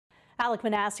Alek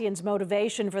Minassian's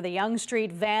motivation for the Yonge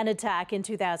Street van attack in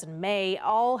 2000 May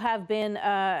all have been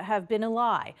a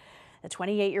lie. The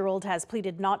 28-year-old has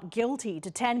pleaded not guilty to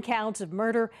 10 counts of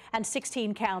murder and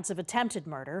 16 counts of attempted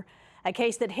murder, a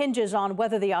case that hinges on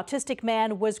whether the autistic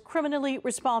man was criminally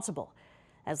responsible.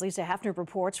 As Lisa Hepfner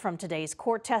reports from today's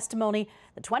court testimony,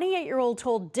 the 28-year-old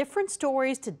told different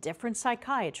stories to different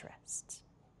psychiatrists.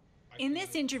 In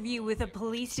this interview with a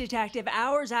police detective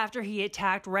hours after he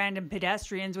attacked random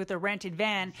pedestrians with a rented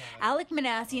van, Alek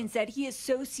Minassian said he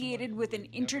associated with an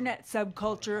internet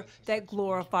subculture that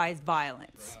glorifies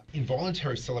violence.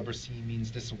 Involuntary celibacy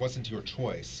means this wasn't your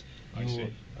choice. You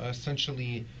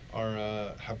essentially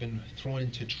have been thrown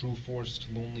into true forced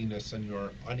loneliness and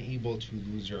you're unable to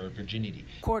lose your virginity.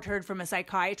 Court heard from a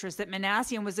psychiatrist that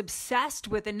Minassian was obsessed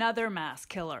with another mass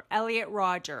killer, Elliot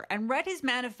Rodger, and read his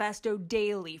manifesto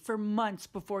daily for months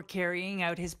before carrying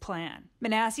out his plan.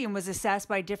 Minassian was assessed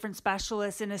by different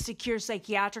specialists in a secure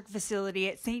psychiatric facility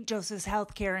at St. Joseph's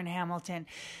Healthcare in Hamilton.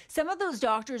 Some of those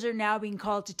doctors are now being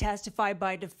called to testify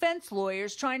by defense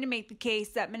lawyers trying to make the case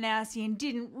that Minassian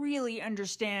didn't really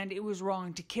understand it was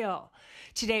wrong to kill.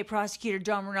 Today, prosecutor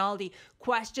John Rinaldi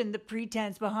questioned the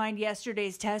pretense behind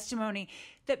yesterday's testimony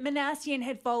that Minassian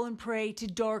had fallen prey to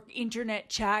dark internet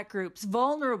chat groups,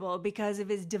 vulnerable because of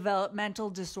his developmental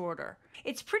disorder.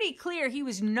 It's pretty clear he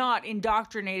was not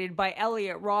indoctrinated by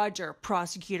Elliot Rodger,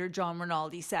 prosecutor John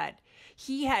Rinaldi said.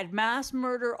 He had mass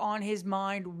murder on his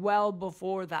mind well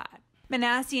before that.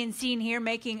 Minassian, seen here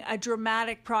making a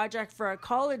dramatic project for a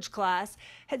college class,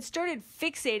 had started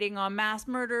fixating on mass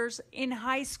murders in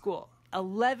high school,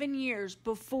 11 years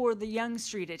before the Yonge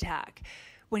Street attack.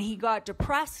 When he got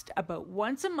depressed, about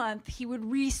once a month, he would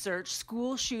research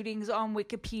school shootings on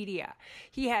Wikipedia.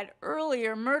 He had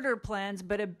earlier murder plans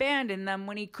but abandoned them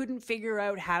when he couldn't figure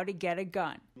out how to get a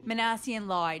gun. Minassian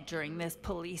lied during this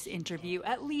police interview,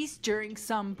 at least during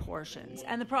some portions,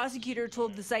 and the prosecutor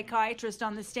told the psychiatrist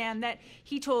on the stand that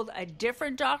he told a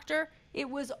different doctor it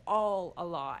was all a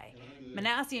lie.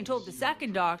 Minassian told the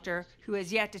second doctor, who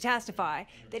has yet to testify,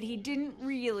 that he didn't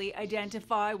really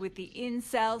identify with the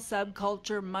incel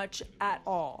subculture much at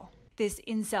all. This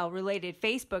incel-related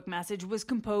Facebook message was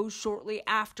composed shortly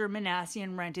after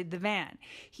Minassian rented the van.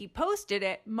 He posted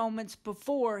it moments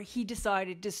before he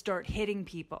decided to start hitting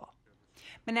people.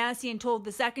 Minassian told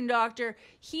the second doctor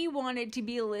he wanted to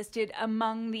be listed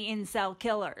among the incel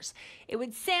killers. It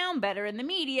would sound better in the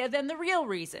media than the real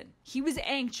reason. He was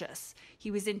anxious.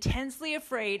 He was intensely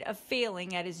afraid of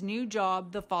failing at his new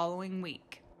job the following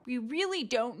week. We really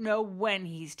don't know when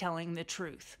he's telling the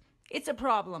truth. It's a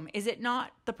problem, is it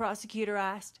not? The prosecutor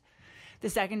asked. The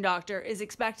second doctor is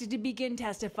expected to begin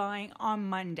testifying on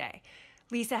Monday.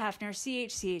 Lisa Hepfner,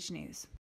 CHCH News.